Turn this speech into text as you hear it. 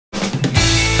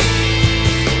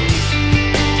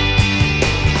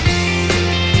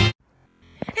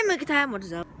Time, what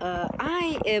is up?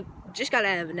 I just got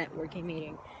out of a networking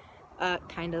meeting.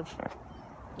 Kind of.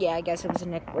 Yeah, I guess it was a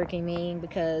networking meeting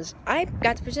because I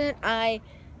got to present. I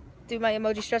do my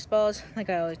emoji stress balls like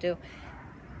I always do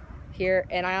here,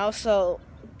 and I also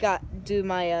do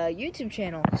my YouTube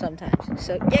channel sometimes.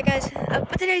 So yeah, guys.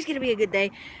 But today's gonna be a good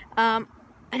day.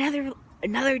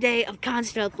 Another day of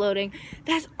constant uploading.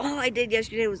 That's all I did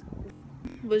yesterday was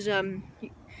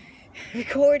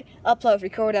record,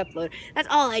 upload. That's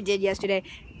all I did yesterday.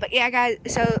 But yeah, guys,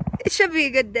 so it should be a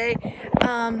good day.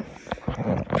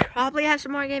 Probably have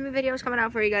some more gaming videos coming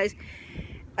out for you guys.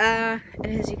 And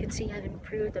as you can see, I've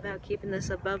improved about keeping this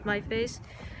above my face,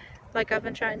 like I've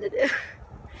been trying to do.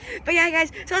 But yeah,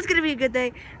 guys, so it's gonna be a good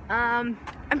day. I'm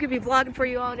gonna be vlogging for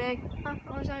you all day. I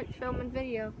was out filming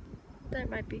video. That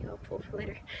might be helpful for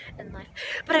later in life.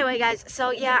 But anyway, guys,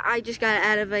 so yeah, I just got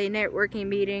out of a networking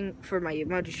meeting for my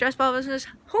emoji stress ball business,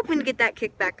 hoping to get that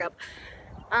kicked back up.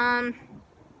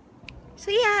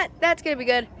 So yeah, that's gonna be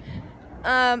good.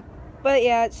 But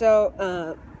yeah,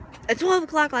 so at 12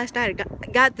 o'clock last night, I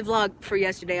got the vlog for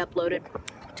yesterday uploaded.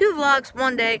 2 vlogs,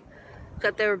 one day,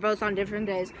 except they were both on different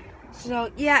days.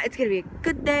 So yeah, it's gonna be a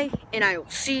good day, and I will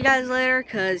see you guys later,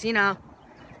 cause you know,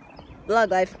 vlog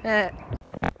life.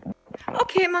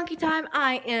 Okay, monkey time.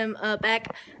 I am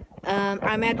back.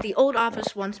 I'm at the old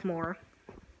office once more.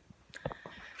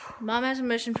 Mom has a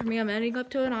mission for me. I'm heading up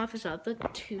to an office up the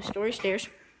 2-story stairs.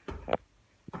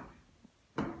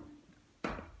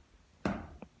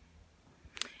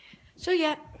 So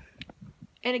yeah,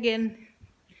 and again,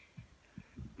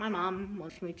 my mom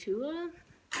wants me to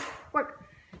work.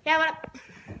 Yeah, what up?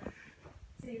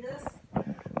 See this?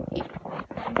 Yeah.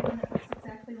 Anyone that looks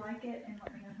exactly like it, and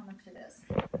let me know how much it is.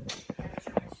 That's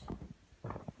your mission.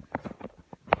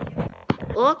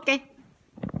 Okay.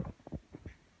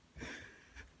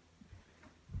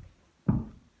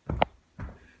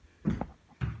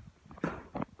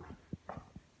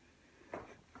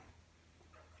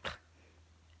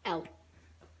 L.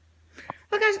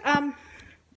 Well, guys,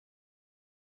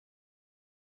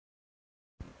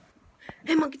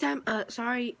 hey, monkey time.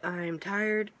 Sorry, I'm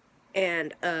tired,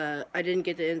 and I didn't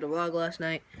get to end the vlog last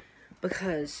night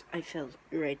because I fell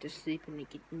right to sleep and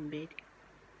get in bed.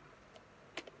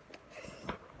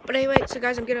 But anyway, so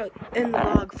guys, I'm gonna end the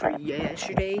vlog for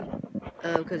yesterday,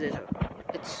 because it's a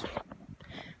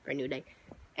brand new day,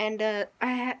 and I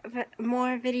have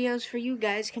more videos for you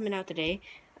guys coming out today.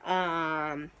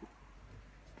 Yeah,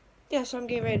 so I'm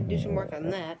getting ready to do some work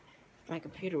on that. My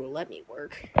computer will let me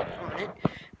work on it.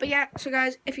 But yeah, so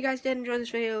guys, if you guys did enjoy this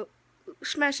video,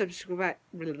 smash that subscribe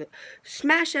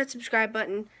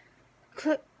button.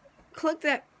 Click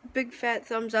that big fat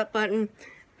thumbs up button.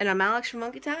 And I'm Alex from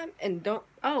Monkey Time. And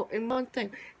and one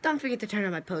thing, don't forget to turn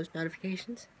on my post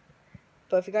notifications.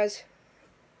 But if you guys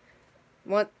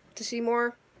want to see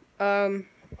more live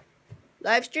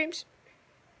streams,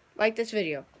 like this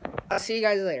video. I'll see you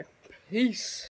guys later. Peace.